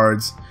of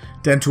cards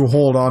than to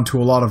hold on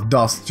to a lot of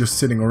dust just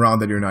sitting around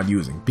that you're not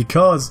using.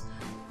 Because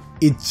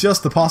it's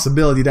just the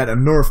possibility that a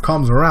nerf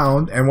comes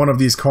around and one of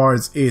these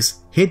cards is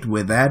hit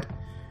with that,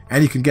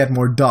 and you can get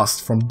more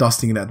dust from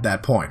dusting it at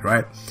that point,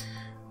 right?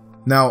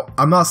 Now,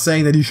 I'm not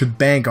saying that you should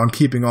bank on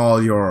keeping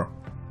all your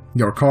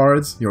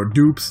cards, your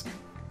dupes,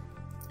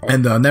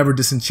 and never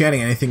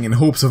disenchanting anything in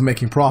hopes of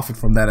making profit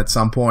from that at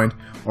some point,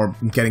 or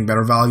getting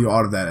better value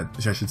out of that,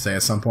 I should say,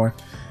 at some point,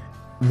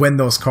 when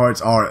those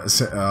cards are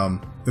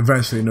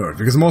eventually nerfed,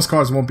 because most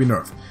cards won't be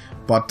nerfed.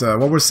 But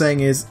what we're saying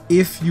is,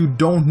 if you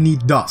don't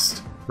need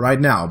dust right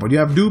now, but you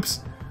have dupes,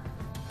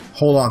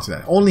 hold on to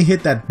that. Only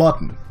hit that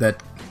button,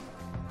 that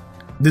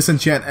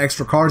disenchant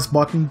extra cards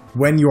button,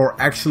 when you're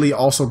actually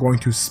also going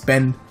to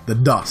spend the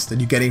dust that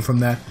you're getting from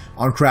that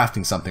on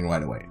crafting something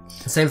right away.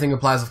 The same thing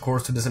applies, of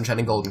course, to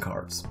disenchanting golden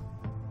cards.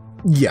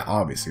 Yeah,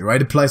 obviously,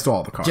 right? It applies to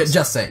all the cards.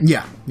 Just saying.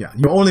 Yeah.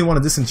 You only want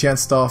to disenchant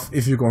stuff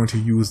if you're going to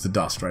use the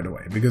dust right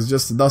away, because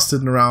just the dust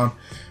sitting around,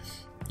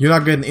 you're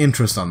not getting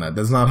interest on that.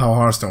 That's not how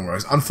Hearthstone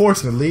works.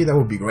 Unfortunately, that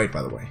would be great,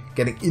 by the way.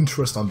 Getting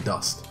interest on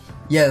dust.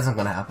 Yeah, that's not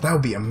gonna happen. That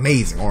would be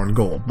amazing, or in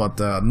gold, but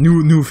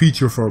new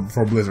feature for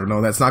Blizzard.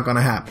 No, that's not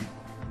gonna happen.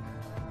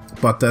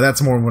 But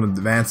that's more of an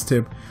advanced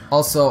tip.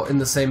 Also, in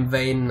the same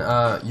vein,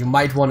 you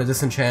might want to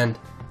disenchant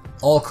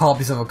all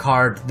copies of a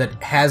card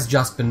that has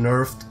just been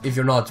nerfed if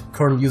you're not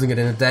currently using it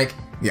in a deck.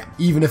 Yeah.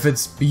 Even if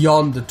it's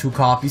beyond the 2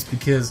 copies,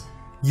 because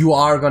you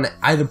are going to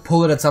either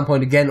pull it at some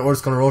point again or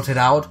it's going to rotate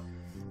out.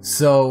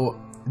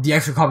 So the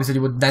extra copies that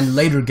you would then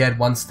later get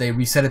once they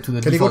reset it to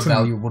the default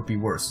value would be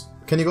worse.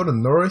 Can you go to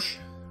Nourish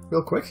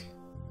real quick?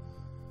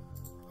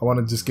 I want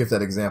to just give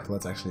that example.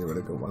 That's actually a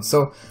really good one.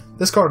 So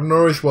this card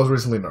Nourish was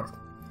recently nerfed.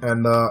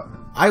 And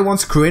I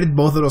once created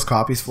both of those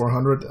copies for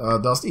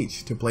 100 dust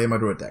each to play in my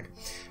Druid deck.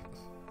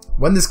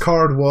 When this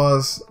card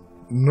was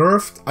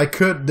nerfed, I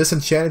could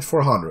disenchant it for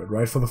 100,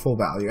 right, for the full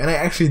value. And I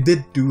actually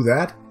did do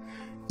that,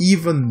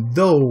 even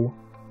though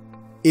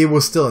it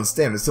was still in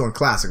standard, it's still in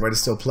classic, right, it's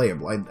still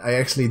playable. I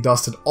actually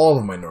dusted all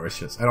of my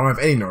Nourishes. I don't have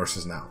any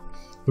Nourishes now.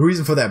 The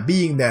reason for that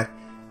being that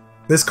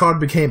this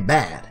card became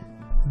bad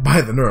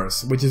by the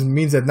nerfs, which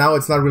means that now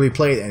it's not really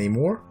played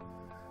anymore.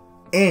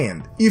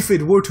 And if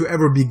it were to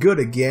ever be good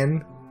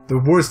again, the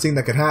worst thing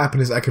that could happen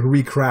is I could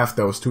recraft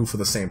those 2 for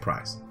the same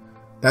price.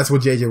 That's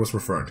what JJ was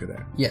referring to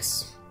there.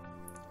 Yes.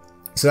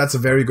 So that's a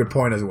very good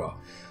point as well.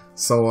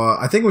 So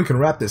I think we can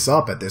wrap this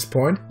up at this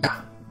point.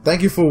 Yeah.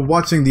 Thank you for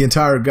watching the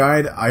entire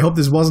guide. I hope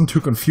this wasn't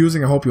too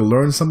confusing. I hope you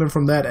learned something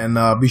from that, and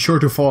be sure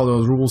to follow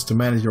those rules to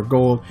manage your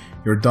gold,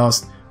 your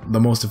dust, the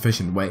most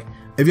efficient way.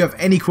 If you have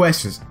any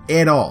questions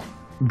at all,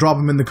 drop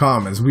them in the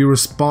comments. We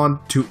respond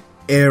to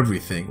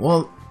everything.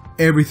 Well,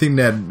 everything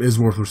that is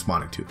worth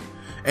responding to.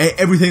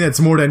 Everything that's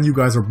more than you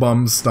guys are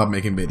bums, stop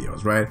making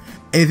videos, right?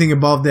 Anything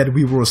above that,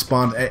 we will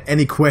respond.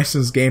 Any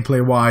questions,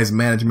 gameplay-wise,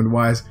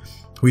 management-wise,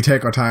 we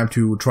take our time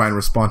to try and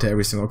respond to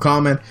every single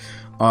comment.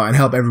 And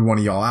help every one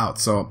of y'all out.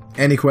 So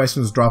any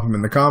questions, drop them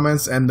in the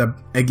comments. And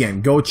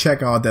again, go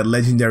check out that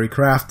legendary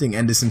crafting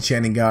and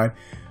disenchanting guide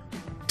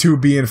to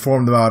be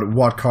informed about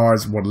what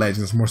cards, what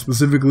legends more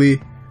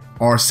specifically,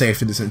 are safe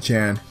to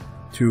disenchant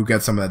to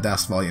get some of that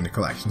dust value in the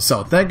collection.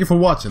 So thank you for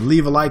watching.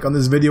 Leave a like on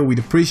this video. We'd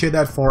appreciate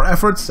that for our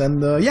efforts.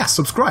 And yeah,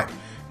 subscribe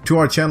to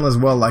our channel as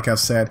well. Like I've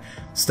said,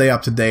 stay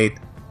up to date.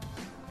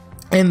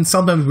 And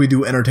sometimes we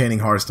do entertaining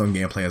Hearthstone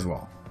gameplay as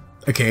well.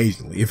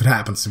 Occasionally, if it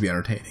happens to be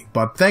entertaining.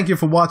 But thank you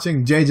for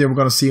watching. JJ, we're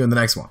going to see you in the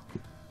next one.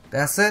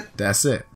 That's it. That's it.